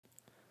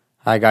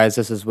Hi, guys.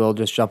 This is Will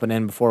just jumping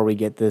in before we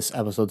get this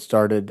episode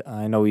started.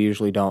 I know we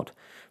usually don't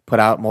put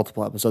out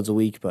multiple episodes a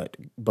week, but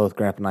both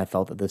Grandpa and I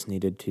felt that this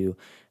needed to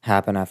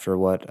happen after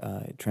what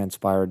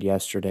transpired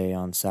yesterday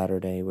on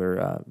Saturday.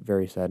 We're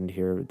very saddened to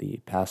hear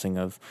the passing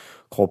of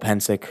Cole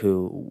Pensick,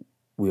 who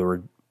we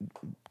were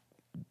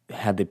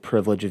had the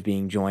privilege of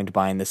being joined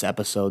by in this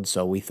episode.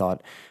 So we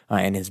thought,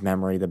 in his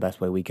memory, the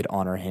best way we could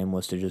honor him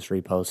was to just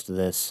repost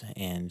this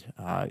and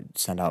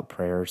send out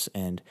prayers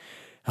and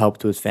help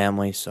to his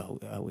family. So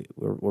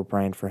we're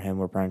praying for him.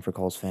 We're praying for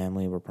Cole's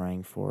family. We're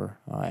praying for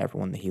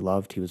everyone that he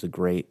loved. He was a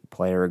great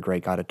player, a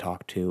great guy to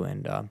talk to,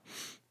 and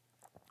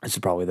this is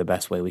probably the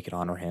best way we could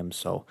honor him.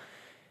 So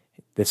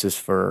this is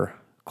for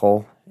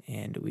Cole,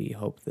 and we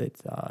hope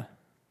that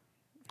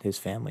his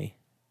family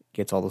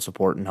gets all the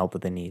support and help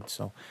that they need.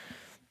 So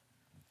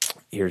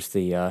here's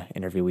the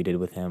interview we did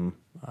with him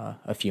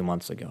a few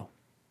months ago.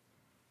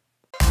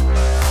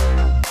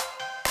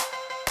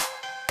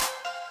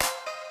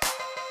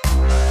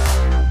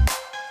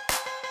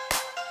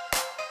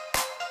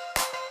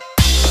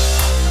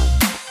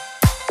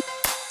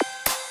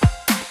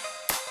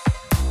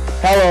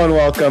 Hello and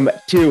welcome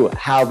to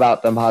How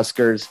About Them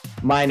Huskers.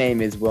 My name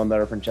is Will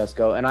Nutter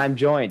Francesco, and I'm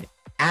joined,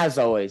 as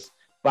always,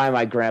 by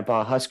my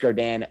grandpa, Husker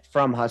Dan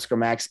from Husker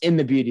Max in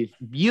the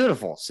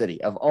beautiful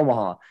city of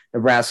Omaha,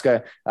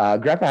 Nebraska.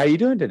 Grandpa, how are you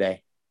doing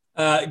today?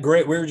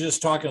 Great. We were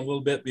just talking a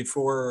little bit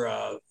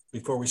before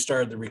we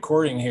started the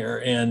recording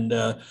here, and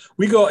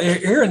we go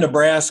here in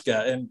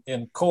Nebraska,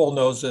 and Cole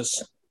knows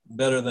this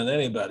better than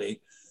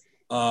anybody.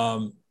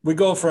 We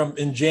go from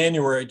in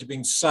January to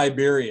being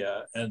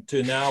Siberia, and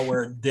to now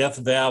we're Death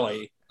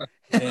Valley,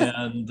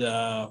 and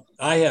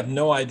I have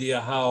no idea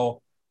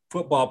how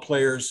football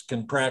players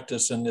can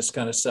practice and this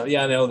kind of stuff.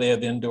 Yeah, I know they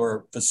have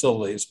indoor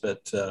facilities,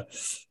 but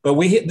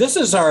we this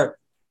is our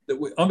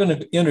I'm going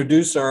to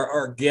introduce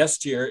our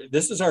guest here.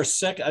 This is our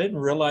second. I didn't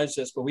realize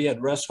this, but we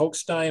had Russ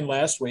Hochstein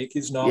last week.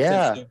 He's an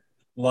Yeah. offensive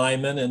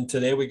lineman, and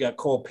today we got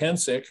Cole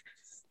Pensick.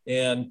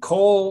 And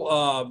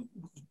Cole,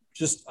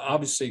 just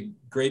obviously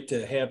great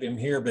to have him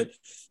here. But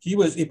he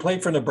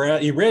played for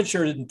Nebraska. He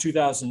redshirted in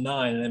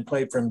 2009 and then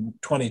played from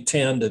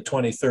 2010 to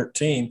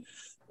 2013.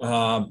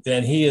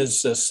 And he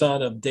is the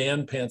son of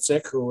Dan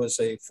Pensick, who was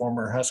a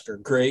former Husker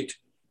great.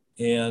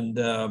 And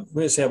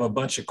we just have a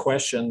bunch of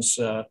questions.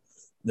 The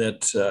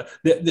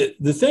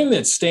thing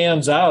that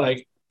stands out,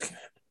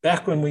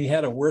 back when we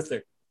had a worth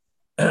of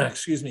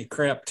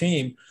crap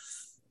team,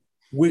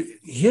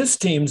 his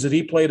teams that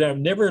he played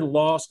on never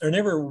lost or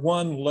never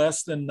won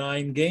less than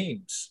 9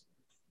 games.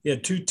 He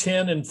had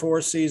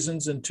 2-10-4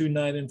 seasons and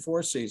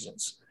 2-9-4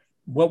 seasons.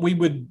 What we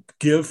would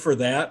give for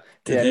that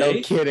today? Yeah,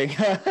 no kidding.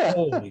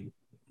 Holy,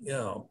 you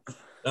know.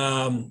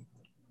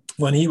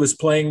 When he was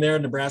playing there,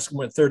 Nebraska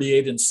went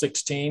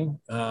 38-16.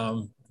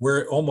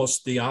 We're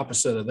almost the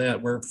opposite of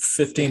that. We're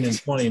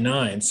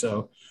 15-29.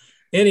 So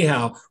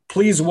anyhow,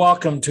 please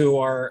welcome to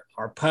our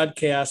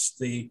podcast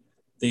the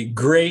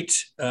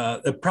great,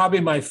 probably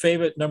my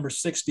favorite number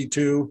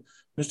 62,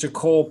 Mr.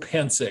 Cole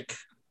Pensick.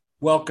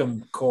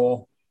 Welcome,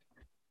 Cole.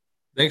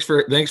 Thanks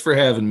for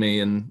having me,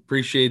 and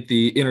appreciate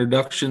the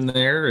introduction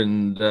there.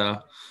 And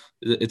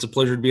it's a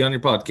pleasure to be on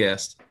your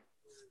podcast.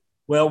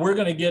 Well, we're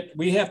not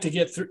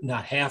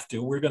have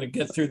to, we're going to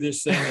get through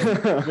this thing.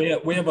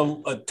 And we have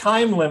a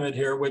time limit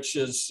here, which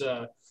is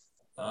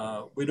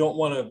we don't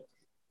want to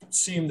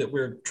seem that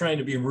we're trying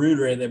to be rude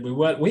or anything.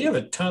 We have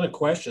a ton of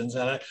questions.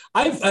 And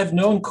I've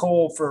known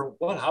Cole for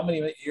how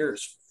many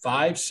years?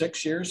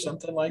 5-6 years,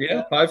 something like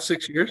that? Yeah,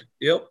 5-6 years.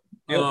 Yep.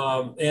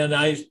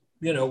 And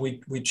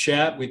we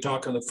chat, we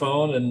talk on the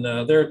phone, and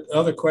there are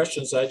other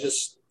questions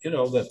that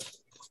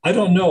I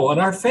don't know. And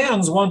our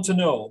fans want to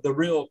know the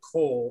real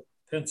Cole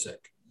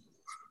Pensick.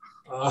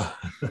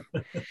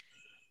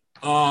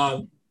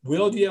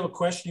 Will, do you have a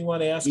question you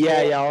want to ask?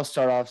 Yeah, I'll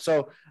start off.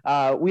 So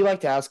we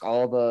like to ask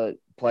all the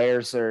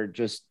players or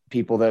just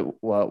people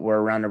that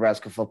were around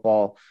Nebraska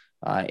football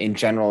in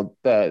general.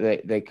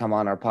 They come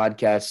on our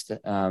podcast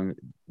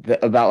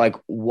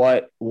about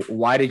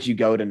why did you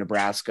go to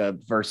Nebraska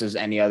versus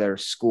any other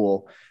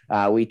school?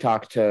 We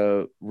talked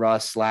to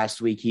Russ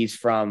last week. He's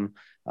from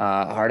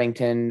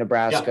Hardington,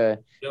 Nebraska.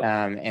 Yep.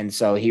 And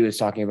so he was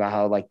talking about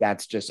how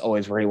that's just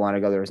always where he wanted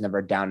to go. There was never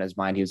a doubt in his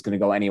mind he was going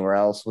to go anywhere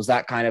else. Was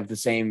that kind of the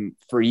same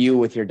for you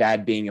with your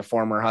dad being a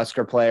former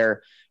Husker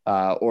player?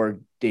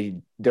 Or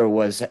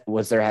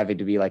was there having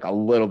to be a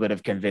little bit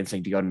of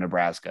convincing to go to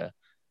Nebraska?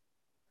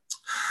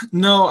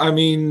 No, I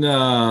mean,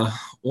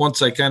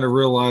 once I kind of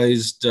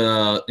realized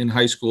in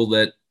high school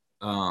that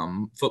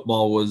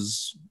football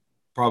was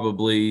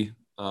probably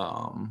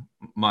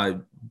my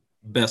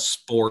best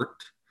sport.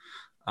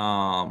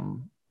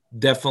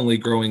 Definitely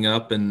growing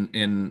up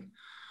and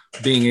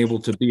being able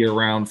to be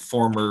around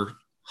former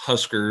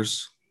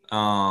Huskers.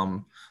 I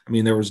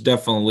mean, there was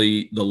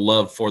definitely the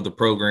love for the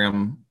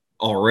program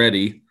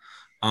already.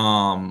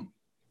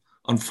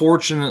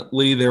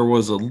 Unfortunately, there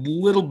was a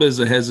little bit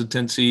of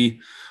hesitancy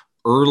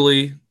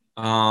early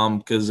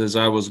because as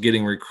I was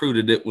getting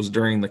recruited, it was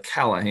during the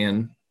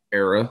Callahan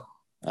era.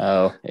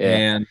 Oh,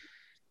 yeah.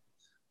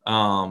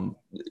 And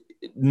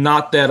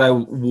not that I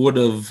would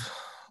have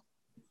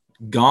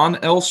gone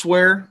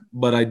elsewhere,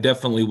 but I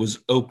definitely was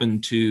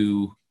open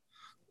to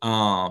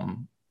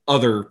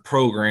other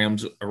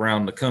programs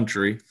around the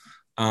country.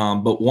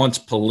 But once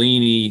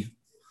Pelini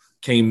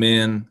came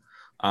in,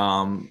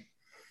 fell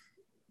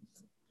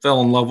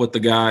in love with the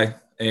guy.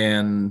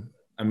 And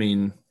I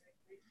mean,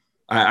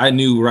 I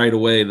knew right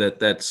away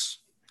that's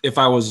if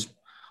I was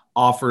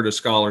offered a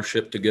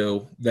scholarship to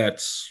go, there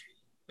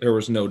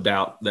was no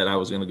doubt that I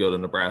was going to go to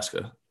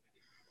Nebraska.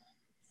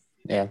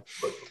 Yeah.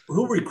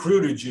 Who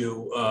recruited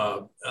you?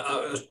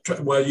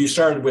 Well, you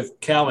started with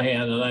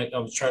Callahan, and I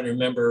was trying to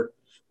remember.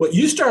 Well,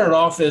 you started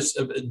off as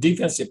a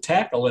defensive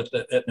tackle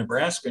at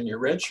Nebraska in your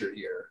redshirt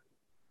year.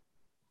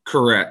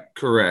 Correct.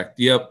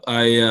 Yep.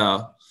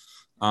 I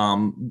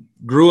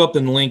grew up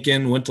in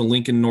Lincoln, went to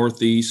Lincoln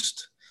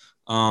Northeast,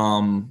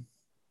 and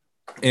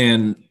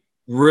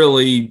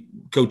really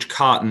Coach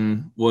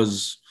Cotton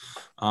was,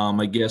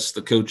 I guess,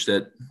 the coach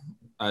that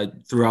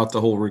throughout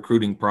the whole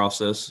recruiting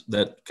process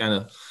that kind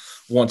of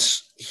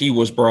once he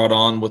was brought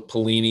on with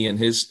Pelini and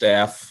his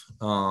staff,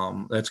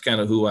 that's kind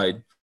of who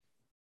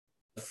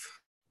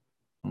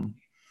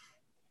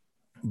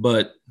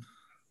but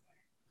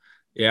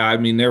yeah, I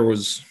mean, there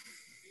was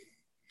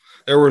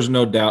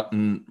no doubt.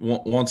 And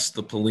once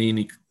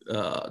Pelini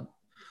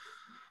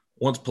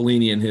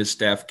and his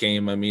staff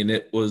came, I mean,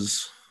 it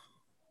was,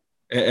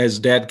 as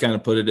Dad kind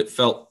of put it, it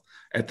felt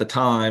at the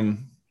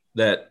time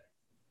that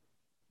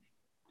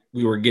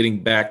we were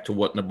getting back to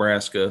what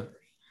Nebraska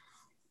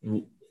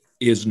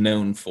is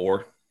known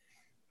for.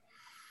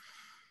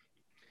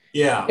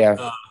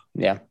 Yeah.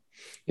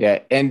 Yeah.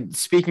 And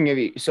speaking of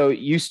you, so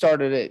you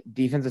started at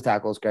defensive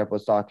tackle, as Greg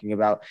was talking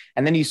about,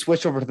 and then you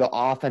switched over to the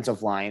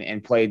offensive line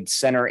and played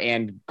center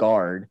and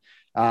guard.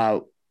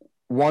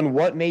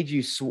 What made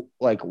you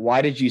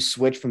why did you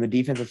switch from the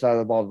defensive side of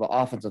the ball to the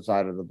offensive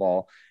side of the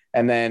ball?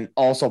 And then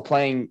also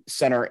playing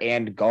center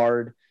and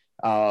guard,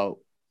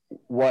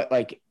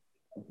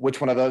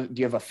 which one of those, do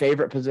you have a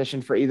favorite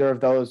position for either of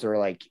those,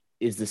 or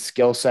is the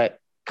skill set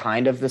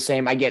kind of the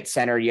same? I get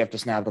center, you have to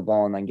snap the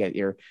ball and then get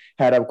your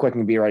head up quick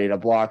and be ready to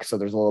block. So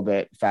there's a little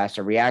bit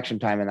faster reaction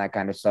time and that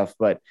kind of stuff.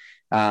 But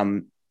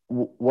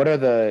what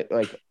are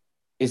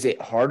is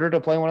it harder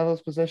to play one of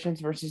those positions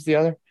versus the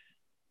other?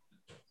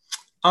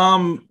 I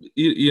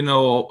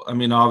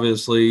mean,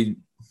 obviously,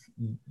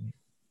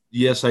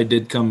 yes, I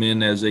did come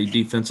in as a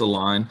defensive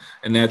line,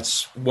 and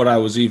that's what I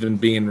was even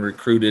being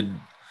recruited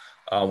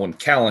when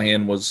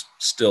Callahan was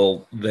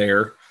still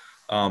there.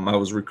 I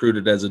was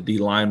recruited as a D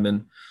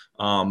lineman.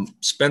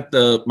 Spent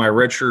my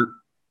redshirt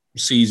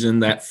season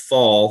that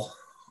fall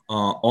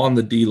on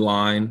the D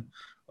line,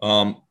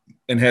 and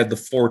had the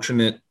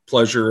fortunate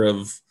pleasure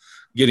of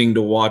getting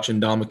to watch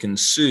Ndamukong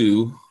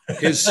Suh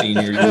his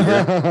senior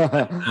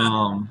year.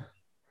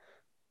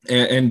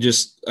 And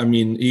just, I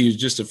mean, he's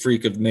just a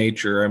freak of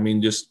nature. I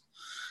mean, just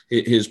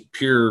his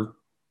pure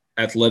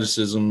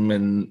athleticism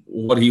and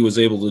what he was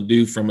able to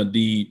do from a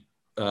D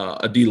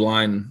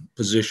line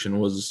position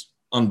was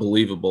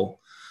unbelievable.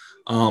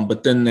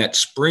 But then that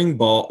spring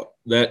ball,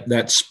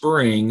 that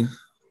spring,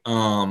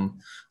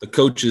 the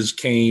coaches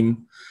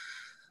came,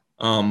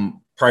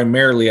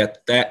 primarily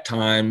at that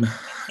time,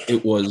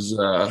 it was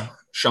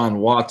Sean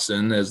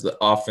Watson as the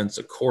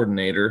offensive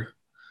coordinator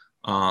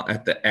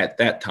at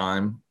that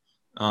time,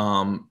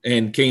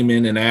 and came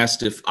in and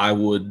asked if I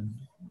would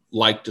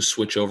like to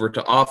switch over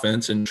to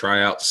offense and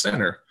try out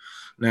center.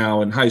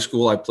 Now, in high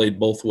school, I played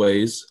both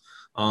ways.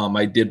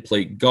 I did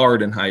play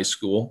guard in high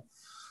school,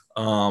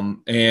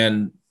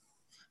 and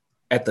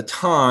at the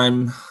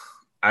time,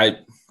 I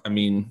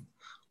mean,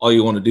 all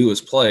you want to do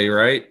is play,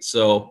 right?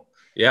 So,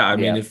 yeah, I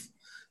mean, if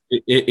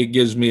it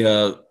gives me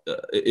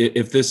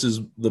if this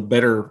is the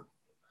better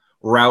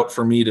route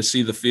for me to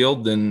see the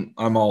field, then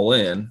I'm all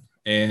in.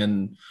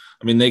 And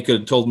I mean, they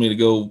could have told me to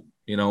go,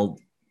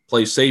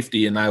 play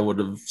safety, and I would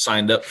have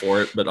signed up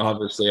for it, but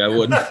obviously I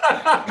wouldn't.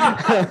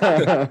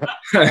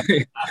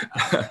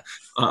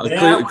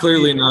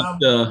 Clearly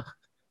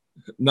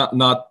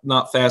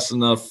not fast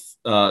enough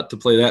to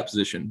play that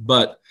position.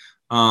 But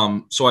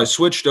so I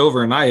switched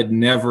over, and I had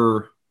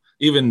never,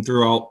 even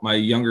throughout my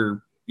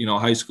younger,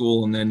 high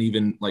school, and then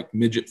even like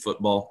midget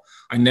football,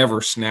 I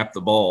never snapped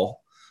the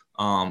ball.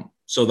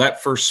 So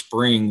that first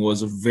spring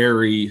was a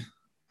very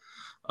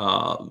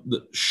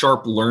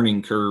sharp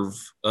learning curve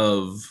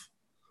of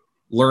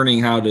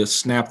learning how to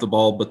snap the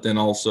ball, but then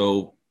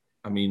also,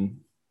 I mean,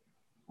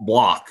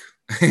 block.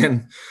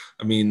 And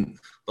I mean,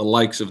 the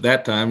likes of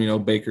that time,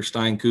 Baker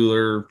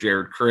Steinkuhler,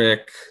 Jared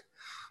Crick,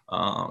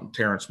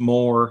 Terrence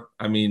Moore.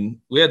 I mean,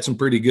 we had some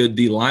pretty good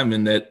D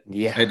linemen that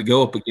had to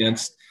go up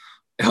against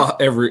all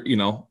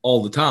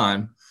the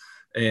time.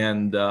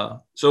 And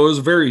so it was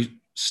a very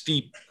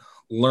steep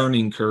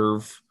learning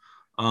curve.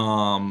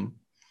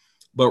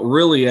 But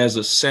really, as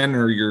a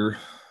center,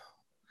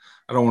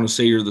 I don't want to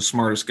say you're the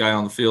smartest guy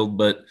on the field,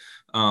 but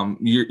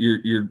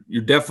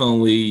you're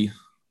definitely,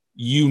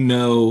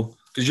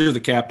 because you're the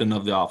captain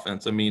of the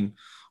offense. I mean,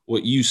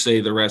 what you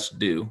say, the rest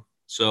do.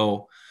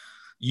 So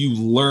you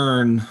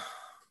learn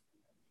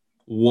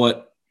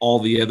what all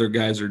the other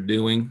guys are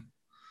doing.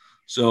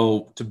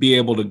 So to be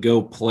able to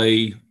go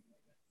play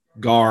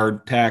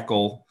guard,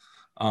 tackle,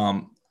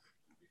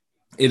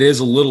 it is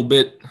a little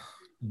bit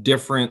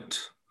different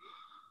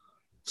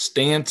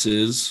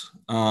stances,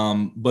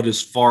 but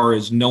as far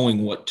as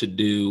knowing what to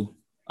do,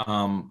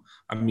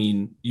 I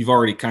mean, you've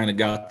already kind of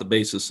got the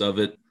basis of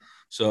it.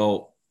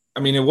 So, I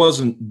mean, it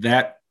wasn't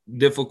that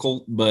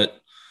difficult,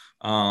 but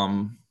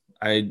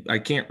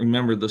I can't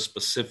remember the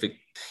specific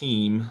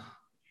team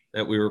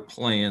that we were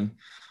playing,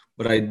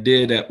 but I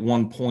did at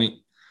one point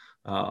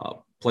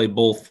play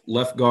both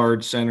left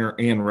guard, center,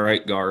 and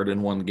right guard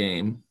in one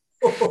game.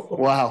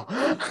 Wow.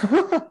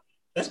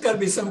 That's got to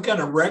be some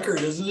kind of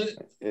record, isn't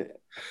it?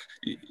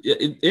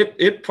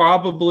 It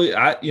probably,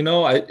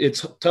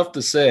 it's tough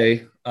to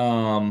say.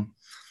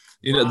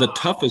 The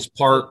toughest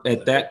part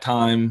at that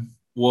time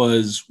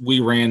was we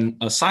ran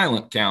a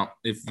silent count,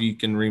 if you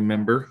can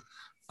remember,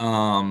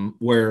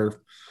 where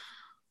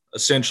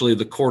essentially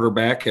the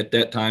quarterback at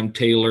that time,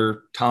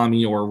 Taylor,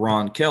 Tommy, or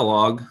Ron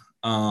Kellogg,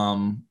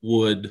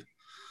 would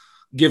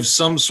give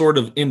some sort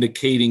of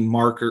indicating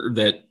marker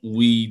that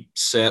we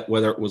set,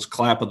 whether it was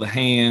clap of the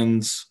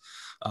hands,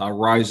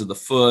 rise of the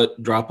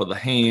foot, drop of the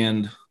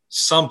hand,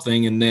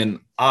 something, and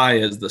then I,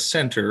 as the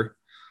center,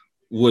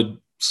 would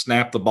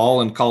snap the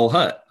ball and call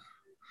hut.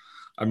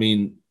 I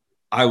mean,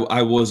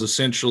 I was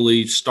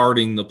essentially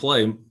starting the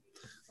play.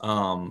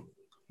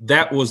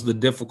 That was the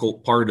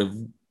difficult part of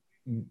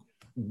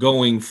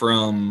going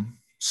from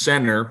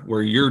center,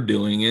 where you're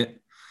doing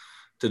it,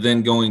 to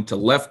then going to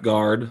left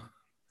guard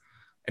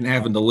and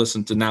having to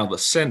listen to now the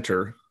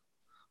center.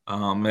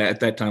 At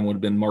that time would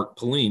have been Mark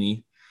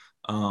Pellini,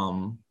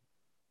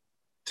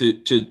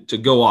 to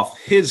go off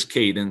his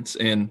cadence.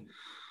 And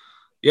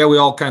yeah, we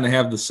all kind of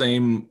have the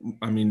same,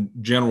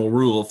 general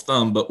rule of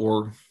thumb, but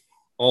we're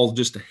all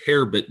just a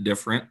hair bit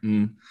different.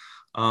 And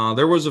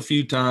there was a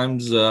few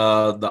times,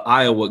 the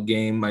Iowa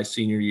game my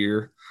senior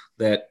year,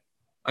 that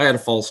I had a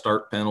false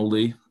start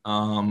penalty.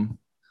 I'm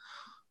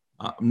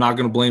not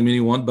going to blame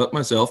anyone but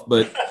myself,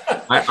 but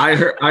I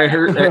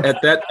heard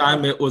at that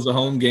time it was a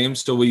home game.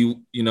 So we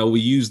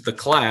used the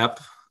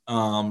clap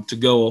to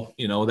go,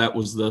 that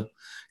was the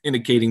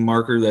indicating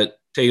marker that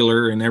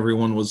Taylor and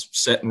everyone was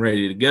set and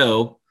ready to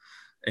go.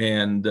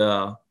 And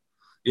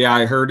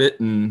I heard it,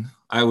 and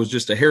I was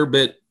just a hair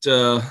bit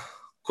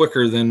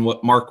quicker than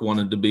what Mark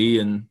wanted to be,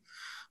 and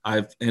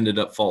I've ended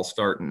up false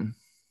starting.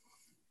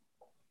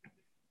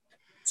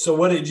 So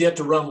what, did you have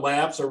to run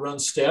laps or run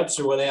steps,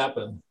 or what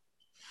happened?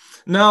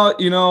 No,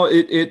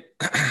 it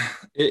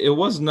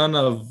was none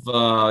of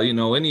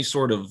any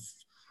sort of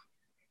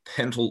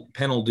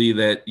penalty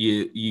that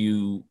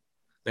you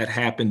that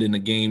happened in the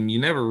game. You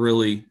never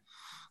really,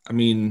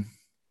 unless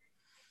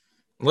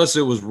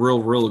it was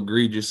real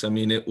egregious.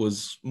 It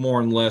was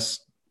more and less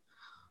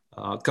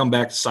come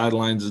back to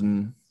sidelines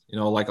and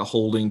like a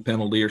holding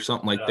penalty or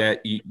something like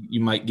that. You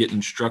might get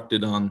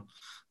instructed on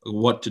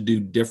what to do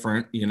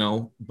different,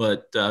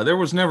 but there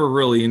was never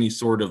really any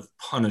sort of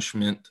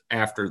punishment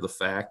after the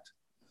fact.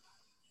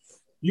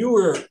 You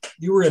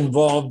were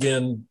involved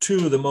in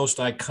two of the most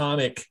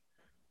iconic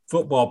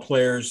football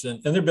players,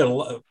 and there have been a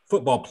lot of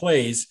football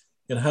plays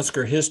in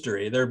Husker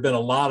history. There have been a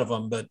lot of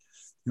them, but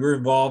you were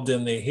involved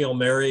in the Hail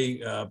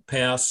Mary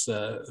pass.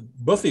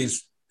 Both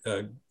these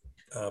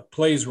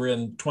plays were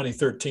in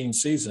 2013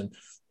 season,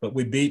 but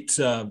we beat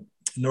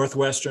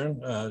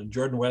Northwestern,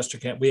 Jordan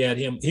Westerkamp. We had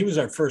him. He was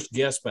our first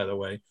guest, by the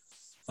way.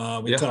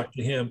 We talked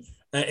to him.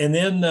 And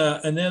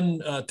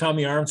then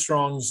Tommy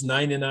Armstrong's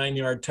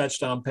 99-yard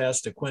touchdown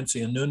pass to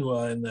Quincy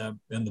Enunwa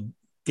in the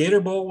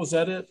Gator Bowl. Was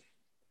that it?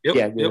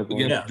 Yep,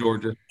 against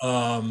Georgia.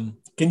 Can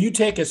you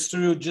take us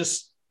through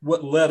just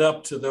what led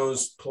up to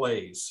those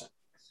plays?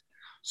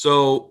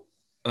 So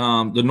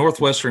the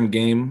Northwestern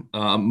game,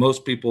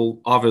 most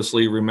people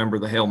obviously remember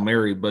the Hail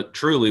Mary, but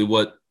truly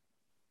what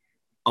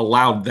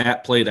allowed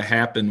that play to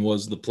happen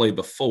was the play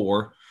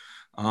before.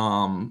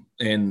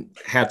 And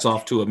hats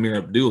off to Amir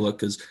Abdullah,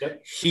 because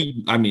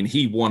he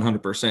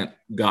 100%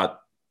 got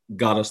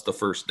us the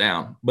first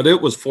down, but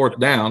it was fourth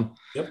down.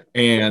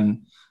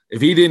 And if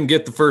he didn't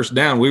get the first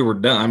down, we were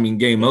done.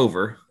 Game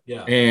over.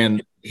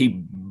 And he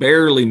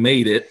barely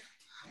made it,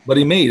 but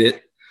he made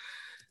it.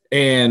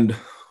 And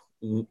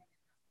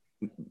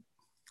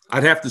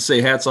I'd have to say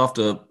hats off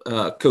to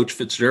Coach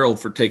Fitzgerald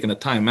for taking a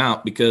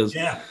timeout, because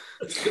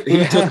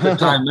he took the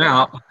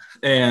timeout,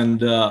 and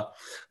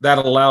that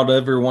allowed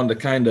everyone to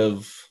kind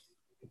of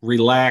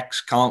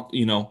relax,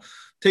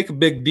 take a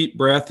big deep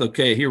breath.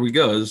 Okay, here we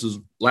go. This is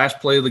last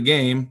play of the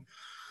game.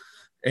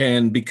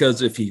 And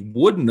because if he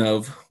wouldn't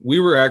have, we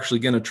were actually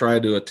going to try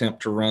to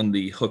attempt to run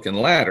the hook and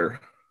ladder.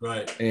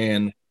 Right.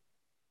 And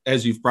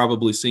as you've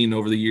probably seen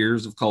over the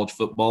years of college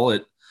football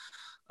at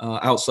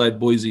outside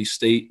Boise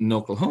State and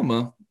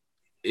Oklahoma,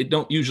 it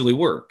don't usually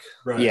work.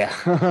 Right.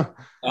 Yeah.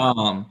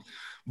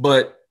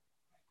 But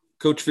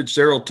Coach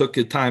Fitzgerald took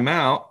a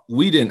timeout.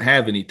 We didn't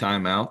have any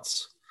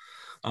timeouts.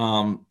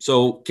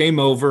 So came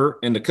over,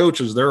 and the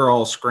coaches, they're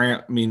all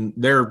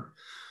they're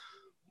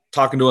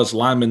talking to us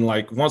linemen,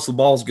 like once the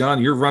ball's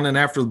gone, you're running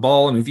after the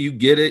ball. And if you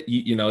get it,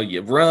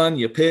 you run,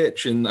 you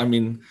pitch. And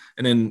and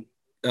then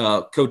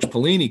Coach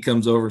Pelini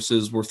comes over and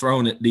says, we're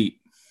throwing it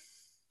deep.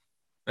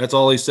 That's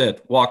all he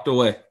said, walked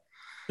away.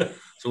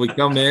 So we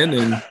come in,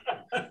 and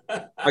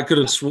I could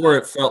have swore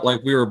it felt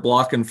like we were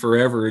blocking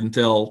forever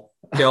until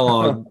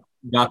Kellogg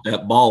got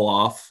that ball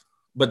off.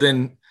 But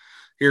then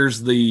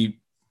here's the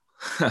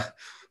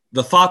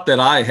the thought that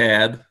I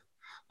had,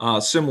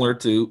 similar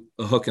to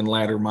a hook and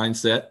ladder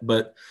mindset,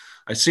 but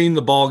I seen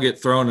the ball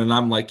get thrown, and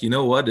I'm like, you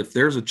know what? If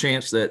there's a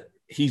chance that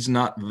he's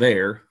not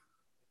there,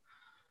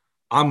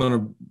 I'm going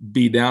to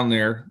be down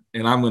there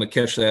and I'm going to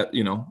catch that.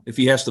 If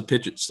he has to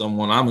pitch it to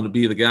someone, I'm going to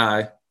be the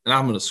guy and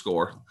I'm going to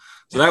score.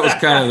 So that was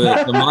kind of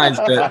the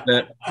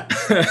mindset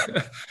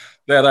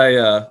that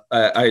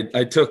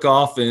I took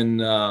off and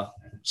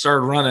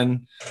started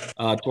running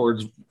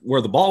towards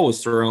where the ball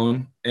was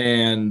thrown.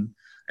 And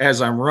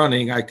as I'm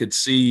running, I could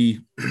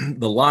see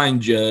the line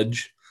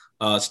judge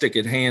stick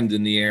his hand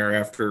in the air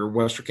after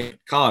Westerkamp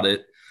caught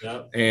it.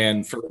 Yep.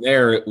 And from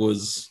there, it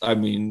was,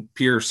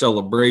 pure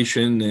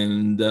celebration,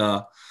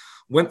 and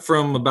went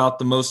from about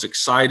the most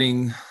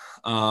exciting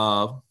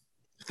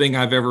thing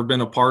I've ever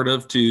been a part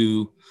of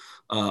to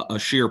a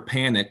sheer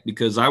panic,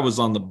 because I was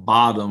on the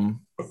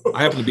bottom.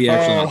 I happened to be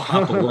actually on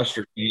top of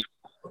Westerkamp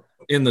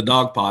in the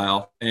dog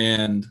pile,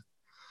 and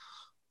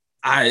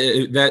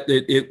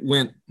it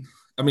went.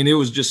 It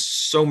was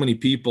just so many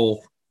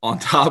people on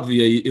top of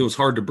you. It was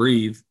hard to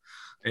breathe,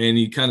 and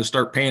you kind of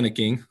start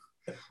panicking.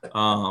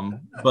 And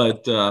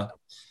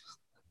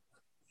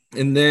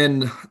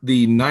then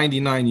the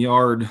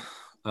 99-yard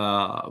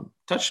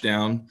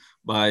touchdown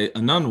by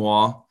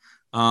Anunwa,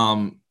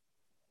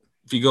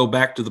 if you go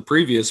back to the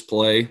previous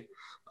play,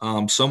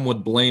 some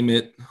would blame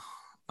it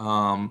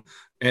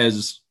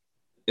as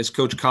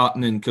Coach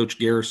Cotton and Coach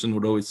Garrison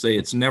would always say,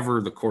 it's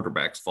never the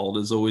quarterback's fault,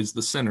 it's always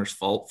the center's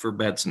fault for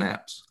bad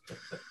snaps.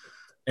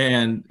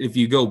 And if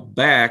you go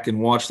back and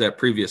watch that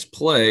previous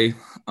play,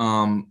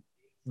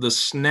 the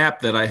snap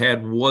that I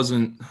had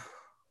wasn't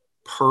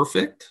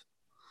perfect,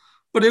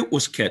 but it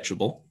was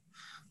catchable.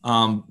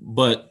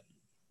 But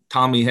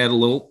Tommy had a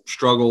little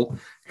struggle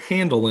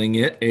handling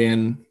it,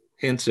 and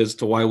hence as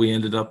to why we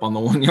ended up on the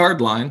 1 yard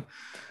line.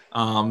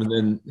 And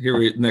then here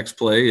we next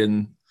play.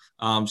 And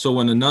so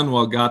when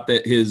Anunwa got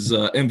his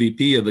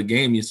MVP of the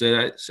game, I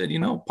said,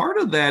 part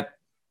of that,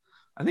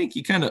 I think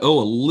you kind of owe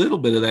a little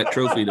bit of that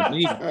trophy to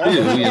me too.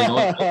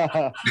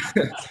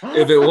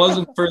 If it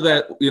wasn't for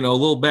that,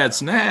 little bad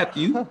snap,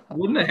 you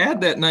wouldn't have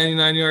had that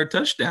 99-yard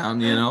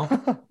touchdown,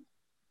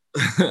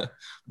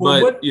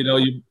 But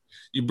you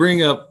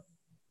bring up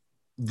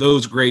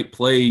those great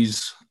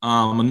plays.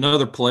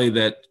 Another play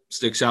that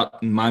sticks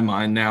out in my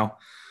mind now,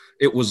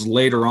 it was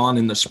later on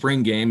in the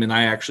spring game, and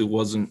I actually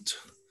wasn't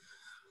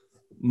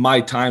 –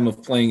 my time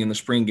of playing in the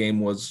spring game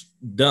was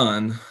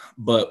done,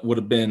 but would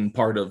have been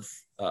part of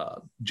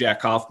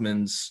Jack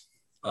Hoffman's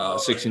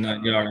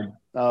 69-yard.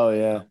 Oh,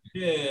 yeah.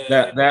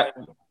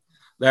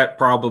 That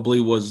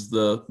probably was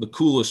the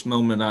coolest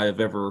moment I have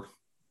ever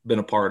been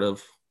a part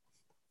of.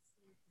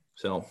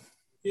 So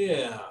 –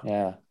 Yeah.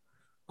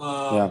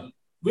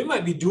 We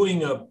might be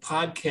doing a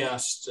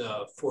podcast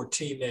for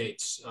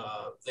teammates.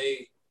 I'm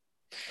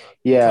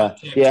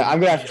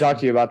gonna have to talk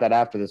to you about that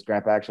after this,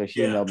 Grandpa. Actually,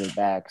 she emailed me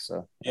back.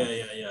 So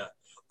yeah.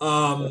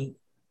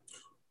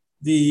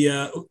 The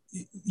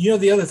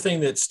other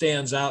thing that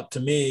stands out to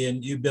me,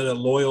 and you've been a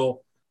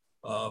loyal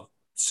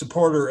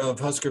supporter of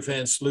Husker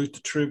Fans Salute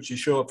the Troops. You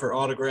show up for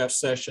autograph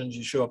sessions.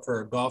 You show up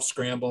for a golf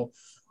scramble.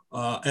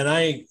 And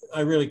I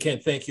really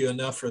can't thank you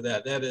enough for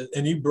that.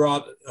 And you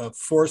brought a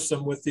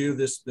foursome with you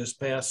this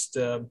past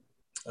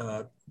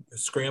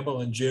scramble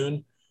in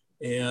June.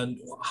 And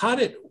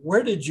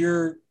where did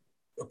your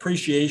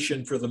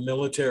appreciation for the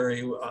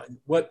military?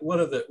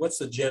 What's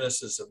the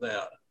genesis of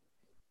that?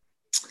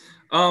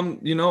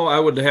 I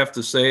would have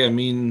to say,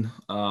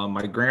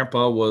 my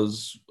grandpa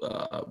was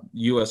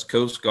U.S.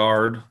 Coast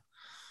Guard,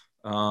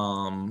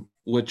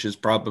 which is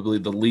probably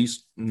the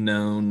least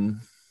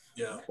known.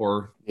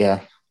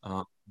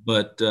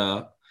 But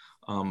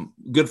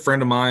good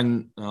friend of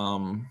mine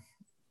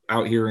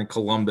out here in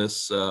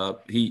Columbus,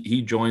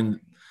 he joined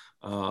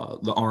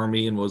the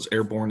Army and was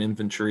airborne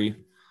infantry.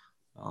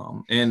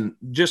 And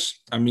just,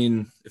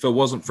 if it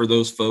wasn't for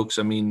those folks,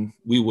 we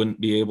wouldn't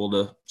be able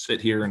to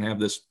sit here and have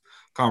this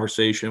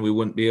conversation. We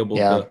wouldn't be able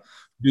to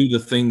do the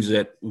things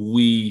that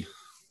we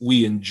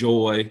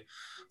enjoy.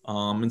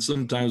 And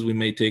sometimes we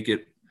may take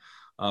it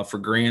for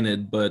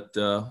granted, but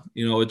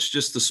it's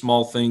just the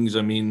small things.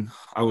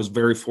 I was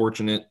very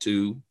fortunate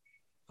to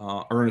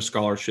earn a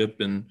scholarship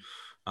and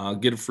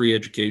get a free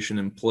education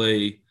and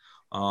play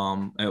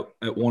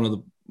at one of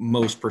the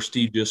most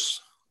prestigious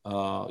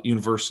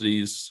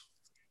universities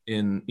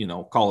in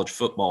college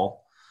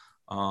football.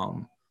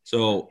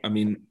 So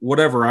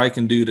whatever I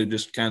can do to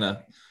just kind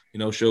of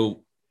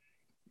show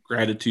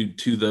gratitude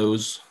to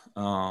those,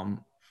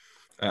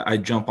 I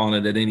jump on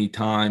it at any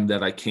time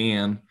that I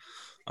can.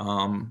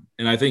 And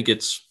I think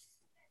it's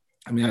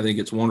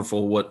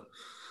wonderful what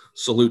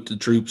Salute the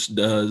Troops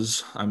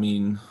does. I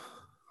mean,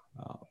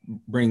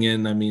 bring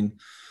in, I mean,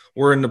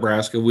 we're in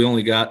Nebraska. We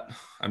only got,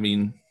 I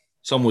mean,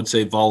 some would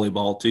say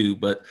volleyball too,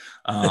 but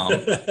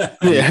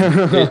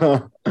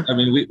Yeah.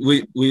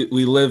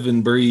 we live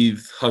and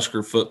breathe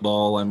Husker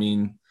football. I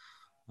mean,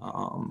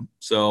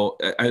 so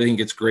I think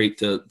it's great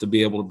to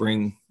be able to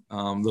bring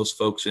those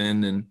folks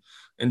in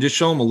and just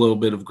show them a little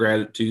bit of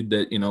gratitude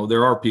that, you know,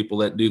 there are people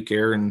that do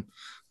care, and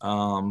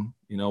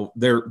you know,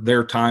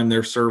 their time,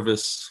 their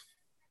service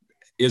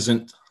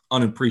isn't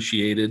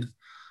unappreciated.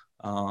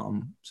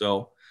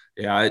 So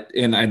yeah,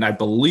 and I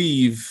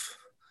believe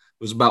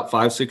it was about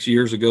 5-6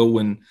 years ago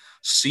when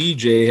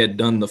CJ had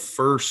done the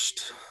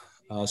first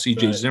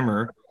CJ Right.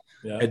 Zimmer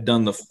Yeah. had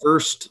done the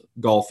first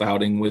golf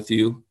outing with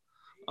you.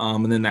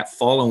 And then that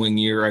following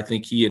year, I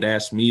think he had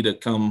asked me to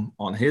come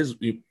on his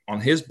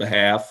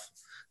behalf.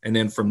 And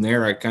then from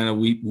there, I kind of,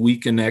 we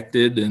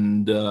connected,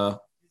 and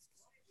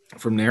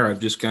from there, I've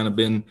just kind of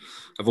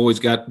I've always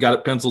got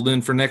it penciled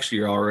in for next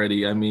year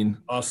already. I mean,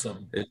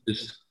 Awesome.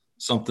 it's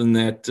something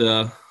that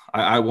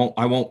I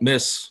won't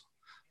miss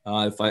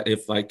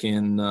if I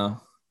can,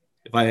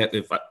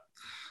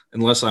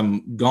 unless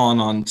I'm gone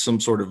on some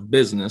sort of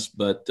business,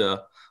 but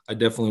I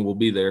definitely will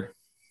be there.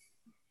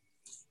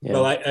 Yeah,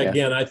 Well,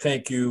 yeah. I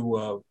thank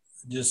you.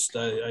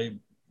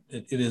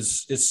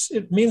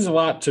 It means a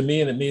lot to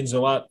me, and it means a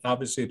lot,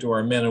 obviously, to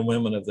our men and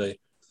women of the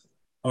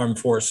armed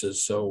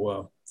forces.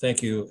 So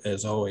thank you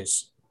as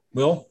always.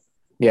 Will?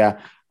 Yeah.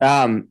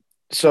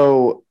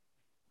 So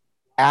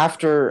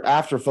after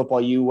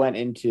football, you went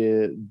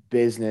into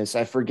business.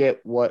 I forget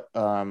what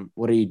are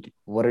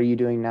you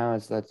doing now?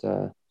 Is that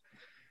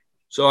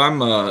So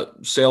I'm a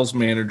sales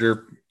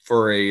manager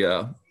for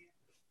a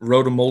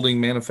rotomolding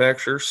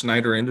manufacturer,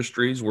 Snyder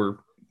Industries. We're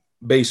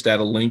based out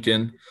of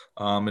Lincoln,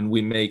 and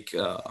we make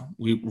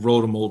we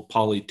rotomold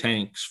poly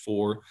tanks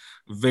for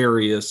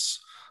various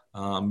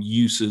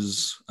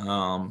uses.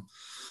 The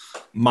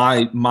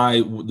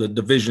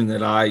division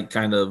that I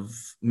kind of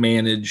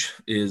manage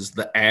is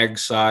the ag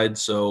side.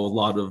 So a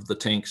lot of the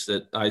tanks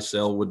that I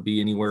sell would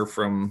be anywhere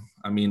from,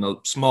 I mean, a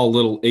small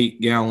little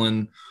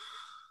 8-gallon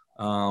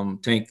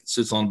tank that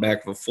sits on the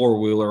back of a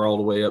 4-wheeler all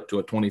the way up to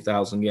a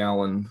 20,000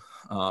 gallon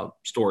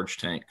storage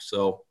tank.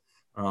 So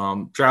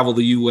travel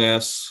the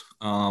U.S.,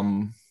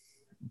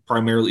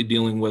 primarily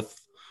dealing with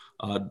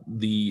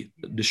the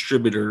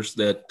distributors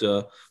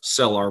that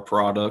sell our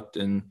product,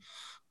 and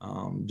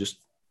just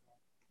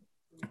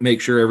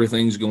make sure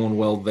everything's going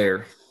well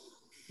there.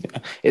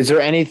 is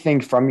there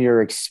anything from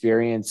your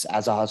experience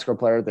as a Husker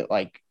player that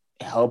like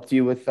helped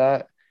you with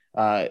that?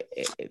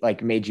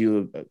 Like made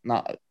you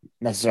not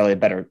necessarily a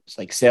better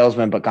like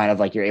salesman, but kind of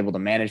like you're able to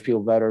manage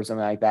people better or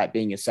something like that,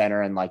 being a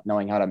center and like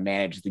knowing how to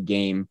manage the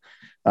game,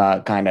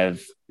 kind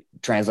of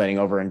translating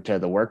over into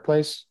the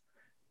workplace?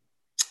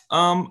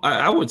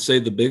 I would say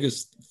the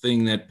biggest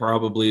thing that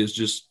probably is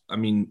just, I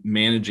mean,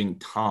 managing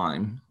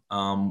time.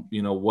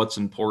 You know, what's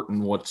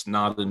important, what's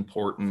not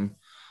important.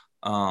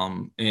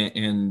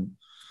 And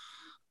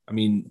I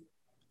mean,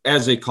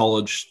 as a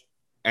college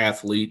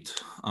athlete,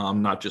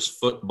 not just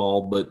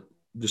football, but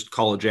just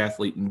college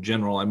athlete in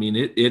general, I mean,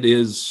 it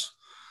is,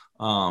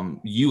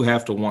 you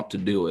have to want to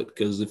do it,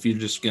 because if you're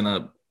just going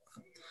to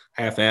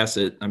half-ass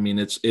it, I mean,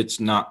 it's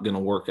not going to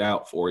work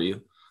out for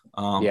you.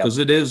 Because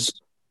it is,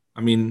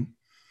 I mean,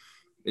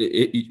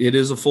 it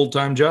is a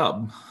full-time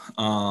job.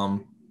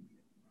 And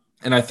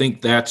I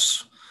think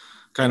that's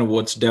kind of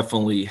what's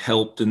definitely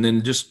helped. And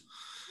then just,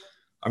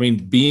 I mean,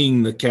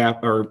 being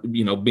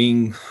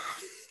being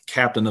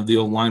captain of the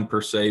O line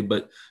per se,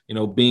 but, you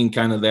know, being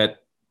kind of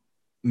that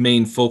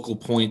main focal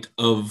point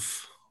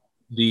of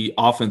the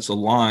offensive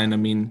line. I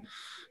mean,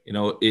 you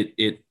know,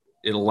 it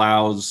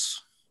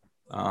allows,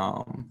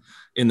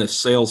 in the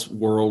sales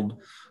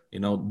world, you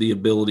know, the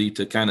ability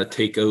to kind of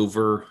take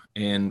over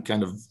and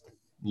kind of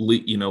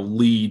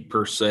lead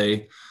per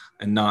se,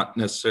 and not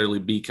necessarily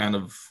be kind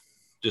of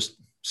just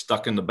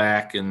stuck in the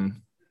back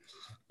and,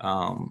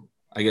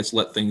 I guess,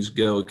 let things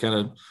go, kind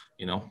of,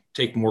 you know,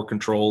 take more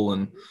control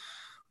and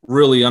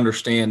really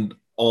understand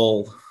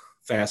all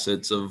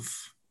facets of,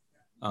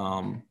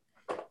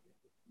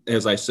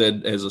 as I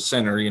said, as a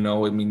center, you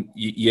know, I mean,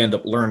 you end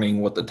up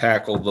learning what the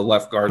tackle, the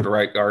left guard, the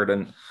right guard,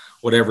 and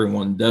what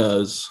everyone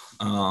does.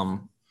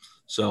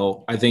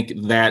 So I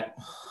think that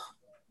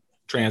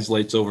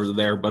translates over to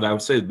there, but I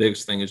would say the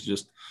biggest thing is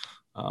just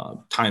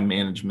time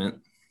management.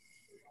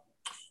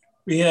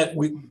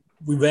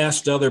 We've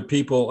asked other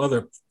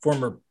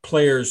former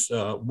players,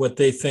 what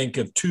they think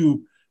of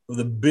two of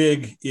the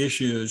big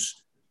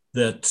issues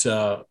that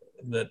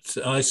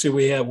I see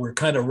we're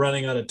kind of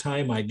running out of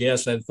time, I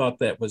guess. I thought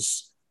that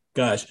was,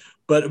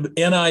 but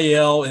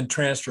NIL and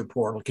transfer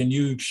portal. Can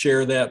you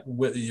share that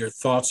with your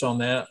thoughts on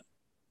that?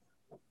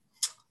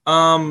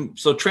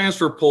 So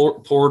transfer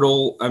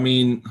portal, I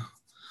mean,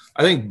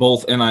 I think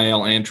both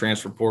NIL and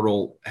transfer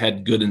portal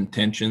had good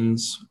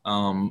intentions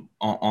on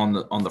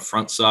the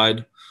front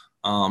side,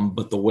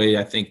 but the way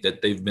I think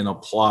that they've been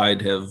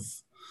applied have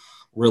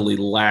really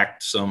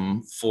lacked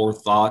some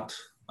forethought.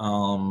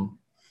 And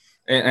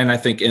and I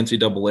think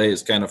NCAA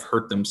has kind of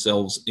hurt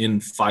themselves in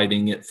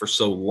fighting it for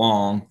so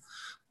long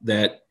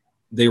that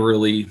they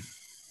really,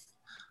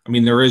 I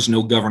mean, there is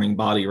no governing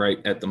body right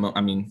at the moment.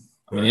 I mean,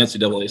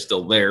 NCAA is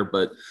still there,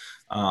 but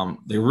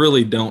they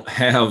really don't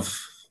have.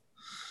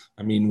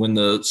 I mean, when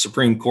the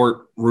Supreme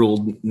Court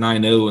ruled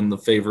 9-0 in the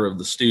favor of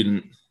the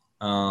student,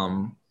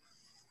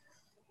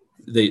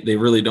 they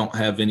really don't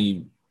have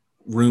any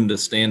room to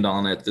stand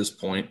on at this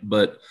point.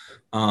 But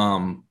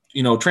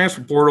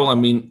transfer portal, I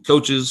mean,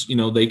 coaches,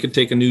 they could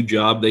take a new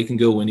job, they can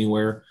go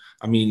anywhere.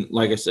 I mean,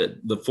 like I said,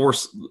 the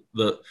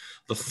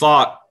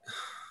thought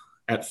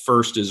at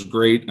first is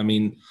great. I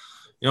mean,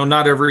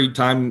 not every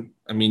time,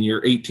 I mean,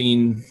 you're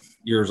 18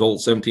 years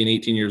old, 17,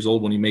 18 years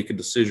old when you make a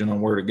decision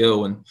on where to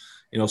go. And,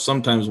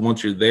 sometimes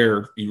once you're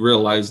there, you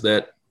realize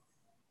that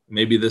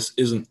maybe this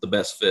isn't the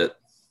best fit.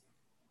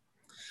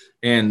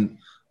 And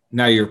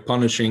now you're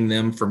punishing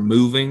them for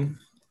moving.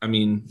 I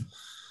mean,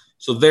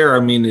 so there, I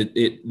mean,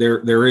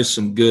 there is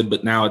some good,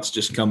 but now it's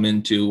just come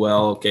into,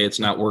 well, okay, it's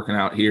not working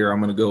out here,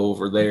 I'm going to go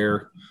over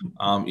there.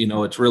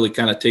 It's really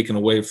kind of taken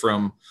away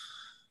from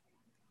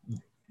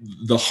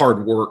the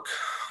hard work.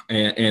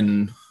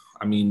 And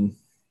I mean,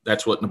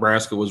 that's what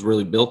Nebraska was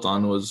really built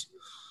on, was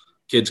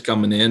kids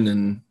coming in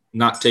and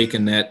not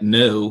taking that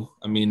no.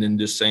 I mean, and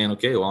just saying,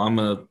 okay, well, I'm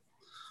going to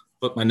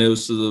put my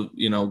nose to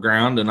the,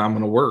 ground and I'm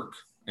going to work.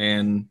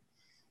 And,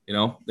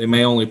 they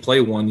may only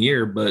play 1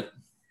 year, but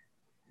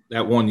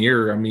that 1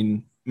 year, I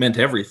mean, meant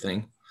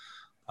everything.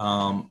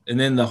 And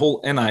then the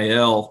whole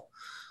NIL,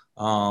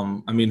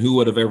 I mean, who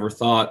would have ever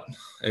thought,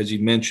 as you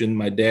mentioned,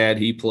 my dad,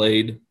 he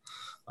played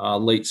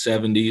late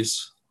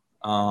 70s.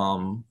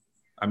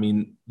 I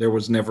mean, there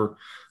was never,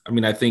 I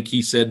mean, I think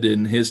he said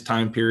in his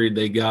time period,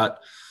 they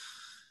got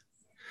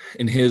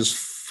in his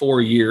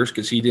 4 years,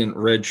 because he didn't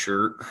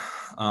redshirt,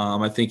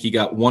 I think he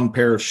got one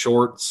pair of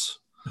shorts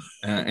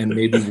and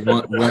maybe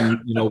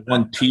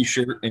one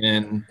T-shirt,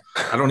 and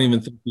I don't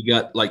even think he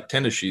got like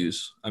tennis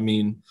shoes. I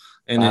mean,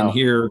 and Wow. in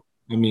here,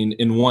 I mean,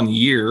 in 1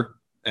 year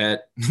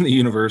at the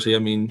university, I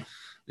mean,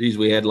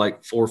 we had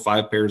like 4 or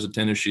 5 pairs of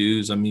tennis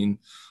shoes. I mean,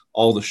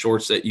 all the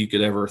shorts that you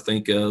could ever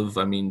think of.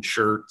 I mean,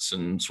 shirts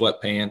and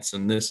sweatpants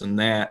and this and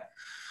that.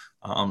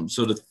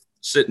 So to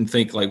sit and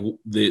think like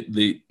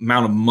the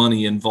amount of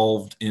money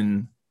involved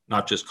in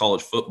not just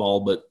college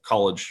football, but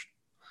college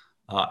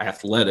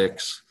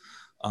athletics,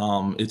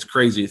 it's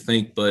crazy to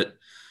think. But,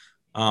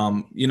 I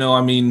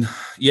mean,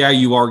 yeah,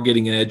 you are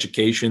getting an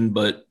education,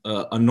 but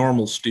a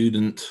normal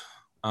student,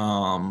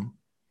 I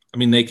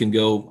mean, they can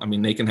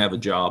have a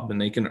job and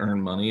they can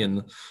earn money, and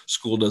the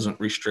school doesn't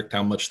restrict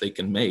how much they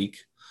can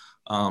make.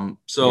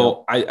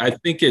 So yeah. I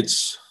think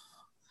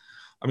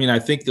I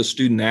think the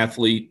student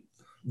athlete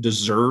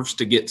deserves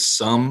to get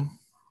some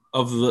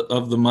of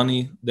the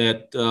money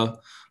that,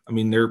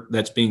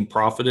 that's being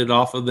profited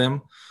off of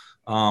them.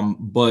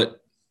 But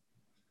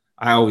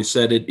I always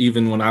said it,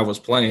 even when I was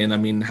playing, I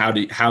mean, how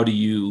do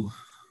you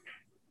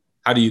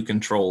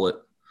control it?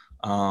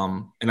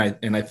 And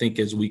I think,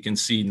 as we can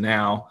see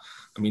now,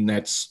 I mean,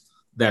 that's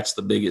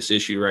the biggest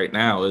issue right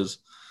now is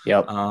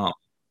that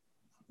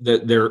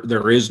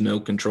there is no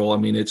control. I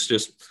mean, it's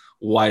just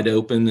wide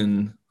open,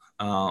 and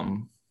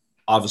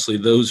obviously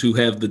those who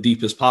have the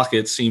deepest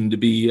pockets seem to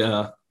be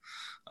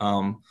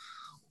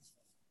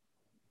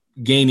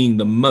gaining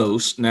the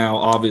most now,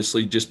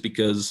 obviously, just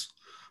because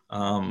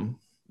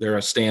they're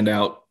a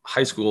standout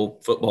high school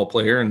football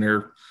player and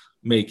they're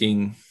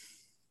making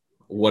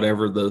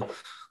whatever the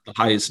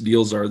highest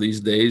deals are these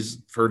days.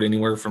 I've heard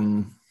anywhere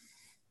from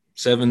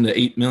 $7 to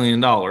 $8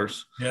 million.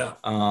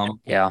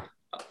 Yeah.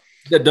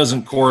 That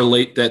doesn't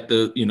correlate that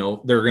they're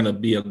going to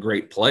be a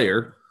great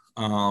player.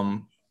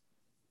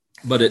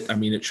 But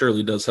it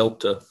surely does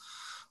help to,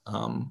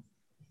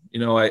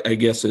 I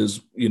guess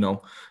is,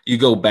 you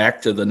go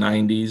back to the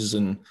 90s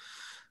and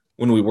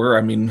when we were,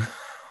 I mean,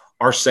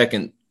 our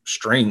second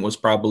string was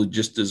probably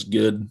just as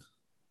good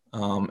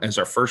as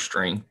our first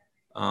string.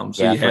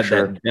 So you had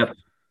that depth.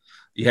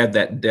 You had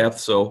that depth.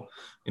 So,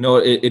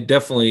 it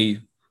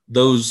definitely,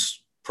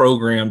 those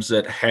programs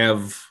that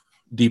have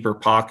deeper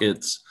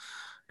pockets,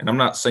 and I'm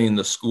not saying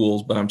the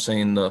schools, but I'm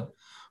saying the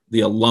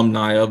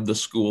alumni of the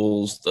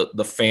schools,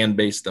 the fan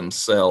base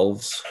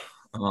themselves,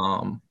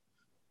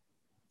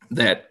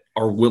 that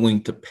are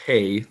willing to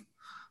pay,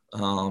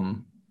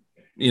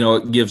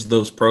 it gives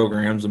those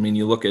programs. I mean,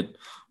 you look at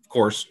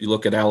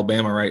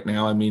Alabama right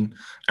now. I mean,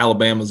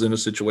 Alabama's in a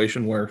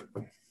situation where,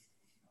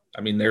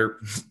 I mean, they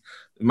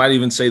might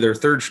even say their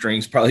third string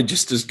is probably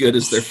just as good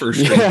as their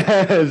first string.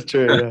 Yeah, that's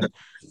true.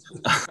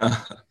 Yeah.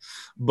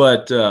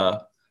 But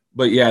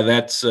yeah,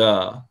 that's,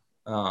 I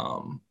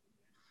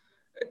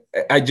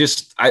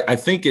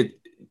think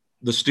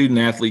the student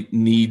athlete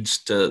needs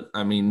to,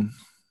 I mean,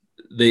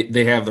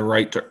 they have the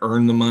right to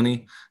earn the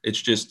money.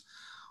 It's just,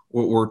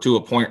 we're to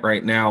a point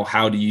right now.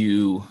 How do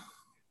you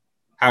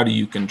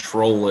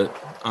control it?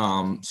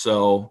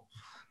 So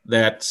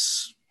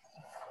it's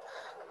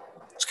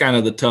kind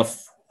of the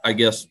tough, I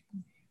guess,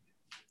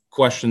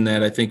 question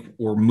that I think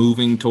we're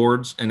moving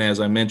towards. And as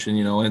I mentioned,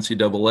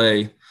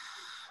 NCAA,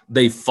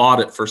 they fought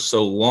it for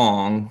so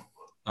long.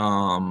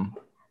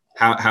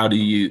 How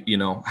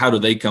do how do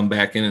they come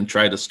back in and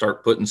try to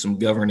start putting some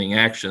governing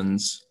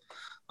actions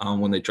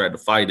when they tried to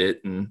fight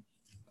it? And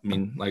I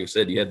mean, like I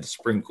said, you had the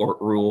Supreme Court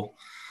rule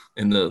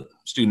in the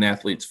student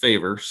athlete's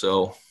favor.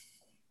 So.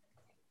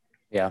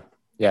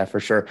 Yeah, for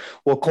sure.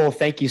 Well, Cole,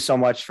 thank you so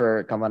much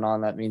for coming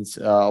on. That means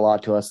a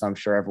lot to us. I'm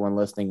sure everyone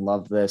listening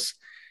loved this.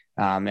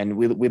 And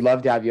we'd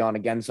love to have you on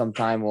again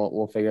sometime.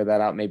 We'll figure that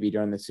out maybe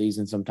during the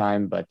season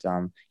sometime. But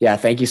yeah,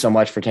 thank you so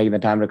much for taking the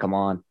time to come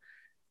on.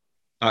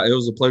 It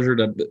was a pleasure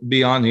to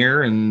be on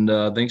here, and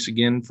thanks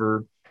again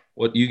for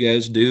what you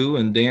guys do.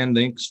 And Dan,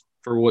 thanks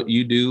for what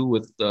you do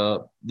with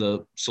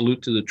the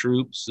salute to the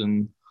troops.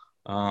 And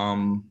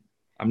I'm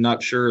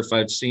not sure if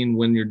I've seen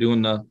when you're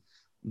doing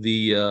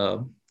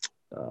the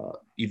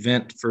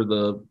event for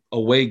the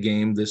away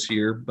game this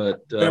year, but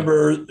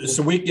November, it's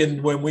the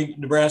weekend when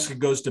Nebraska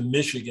goes to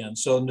Michigan.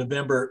 So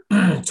November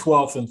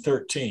 12th and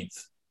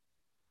 13th.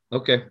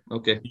 Okay.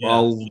 Yeah.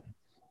 Well,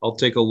 I'll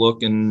take a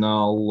look and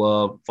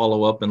I'll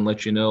follow up and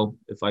let you know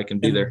if I can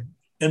be there.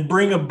 And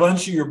bring a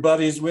bunch of your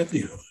buddies with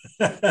you.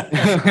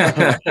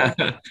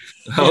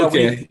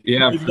 Okay.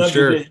 Yeah, for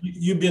sure.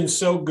 You've been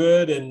so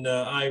good, and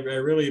I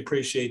really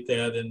appreciate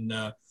that.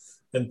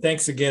 And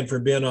thanks again for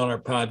being on our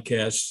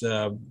podcast.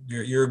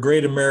 You're a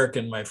great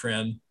American, my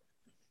friend.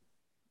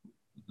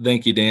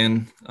 Thank you,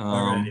 Dan.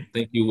 All right.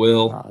 Thank you,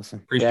 Will. Awesome.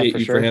 Appreciate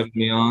you for having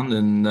me on,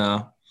 and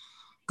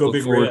go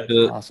Big Red.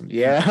 Awesome.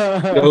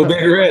 Yeah. Go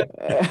Big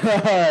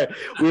Red.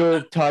 We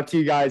will talk to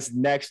you guys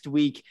next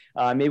week,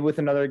 maybe with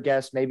another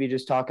guest, maybe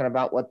just talking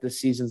about what the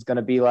season's going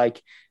to be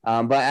like.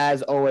 But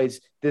as always,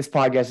 this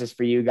podcast is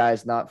for you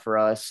guys, not for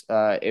us.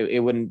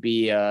 It wouldn't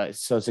be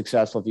so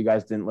successful if you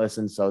guys didn't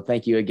listen. So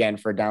thank you again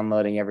for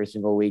downloading every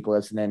single week,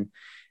 listening.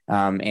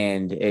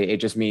 And it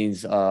just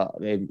means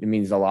it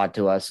means a lot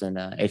to us. And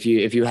if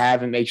you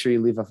haven't, make sure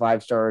you leave a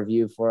 5-star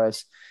review for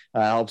us.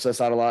 Helps us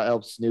out a lot,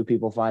 helps new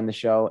people find the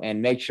show.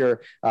 And make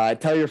sure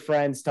tell your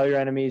friends, tell your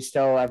enemies,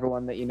 tell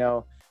everyone that you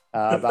know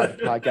about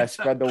the podcast.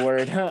 Spread the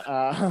word.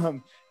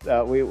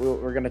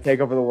 We're going to take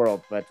over the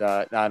world, but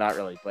no, not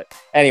really. But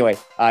anyway,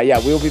 yeah,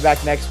 we'll be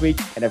back next week.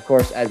 And of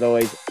course, as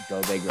always,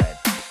 go Big Red.